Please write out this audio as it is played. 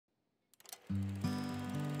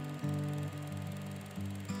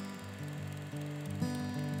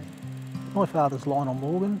My father's Lionel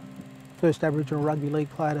Morgan, first Aboriginal rugby league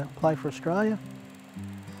player to play for Australia.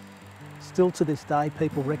 Still to this day,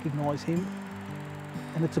 people recognise him,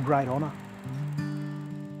 and it's a great honour.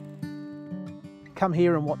 Come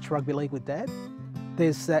here and watch rugby league with Dad.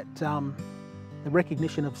 There's that the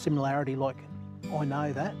recognition of similarity, like, I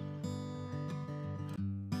know that.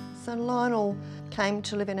 So Lionel came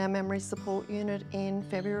to live in our memory support unit in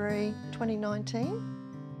February 2019.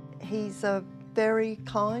 He's a very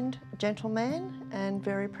kind gentleman and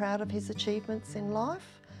very proud of his achievements in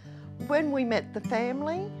life. When we met the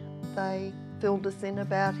family, they filled us in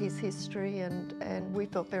about his history and we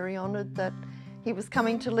felt very honoured that he was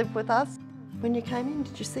coming to live with us. When you came in,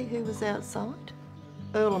 did you see who was outside?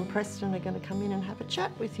 Earl and Preston are going to come in and have a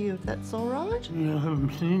chat with you, if that's all right. Yeah, I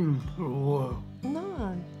haven't seen him for a while.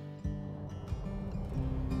 No.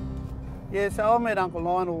 Yeah, so I met Uncle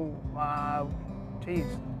Lionel, geez,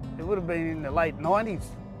 it would have been in the late 90s,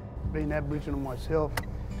 being Aboriginal myself.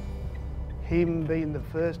 Him being the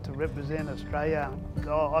first to represent Australia,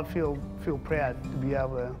 I feel proud to be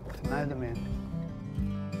able to know the man.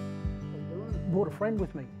 Brought a friend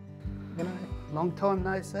with me, you know. Long time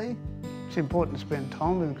no see. It's important to spend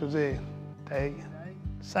time with them because they're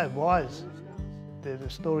so wise. They're the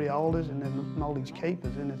story holders and they're the knowledge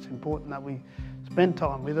keepers, and it's important that we spend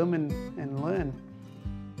time with them and learn.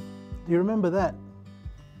 Do you remember that?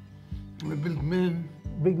 The big men.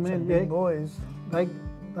 Big men, Big yeah. boys. They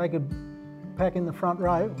could pack in the front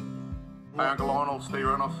row. Hey Uncle Lionel, Steve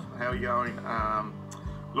Renouf, how are you going?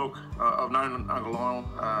 Look, I've known Uncle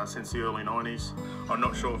Lionel since the early 90s. I'm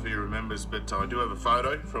not sure if he remembers, but I do have a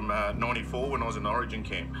photo from 94 when I was in Origin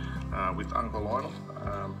camp with Uncle Lionel,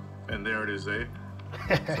 and there it is there.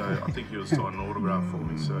 So I think he was signing an autograph for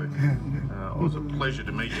me, so it was a pleasure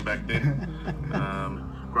to meet you back then.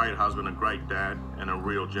 Great husband, a great dad, and a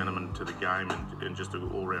real gentleman to the game, and just an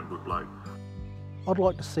all-round good bloke. I'd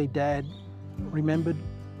like to see Dad remembered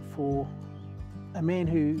for a man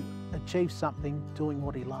who achieved something doing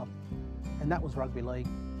what he loved, and that was rugby league.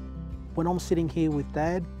 When I'm sitting here with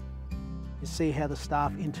Dad, you see how the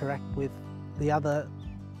staff interact with the other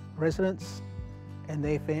residents and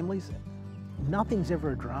their families. Nothing's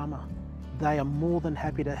ever a drama. They are more than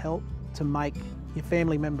happy to help to make your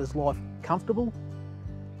family member's life comfortable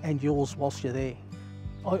and yours whilst you're there.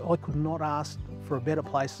 I could not ask for a better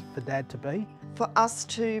place for Dad to be. For us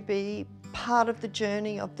to be part of the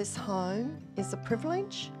journey of this home is a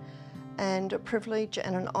privilege and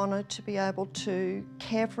an honour to be able to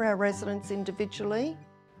care for our residents individually.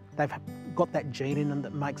 They've got that gene in them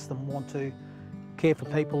that makes them want to care for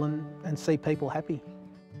people and see people happy.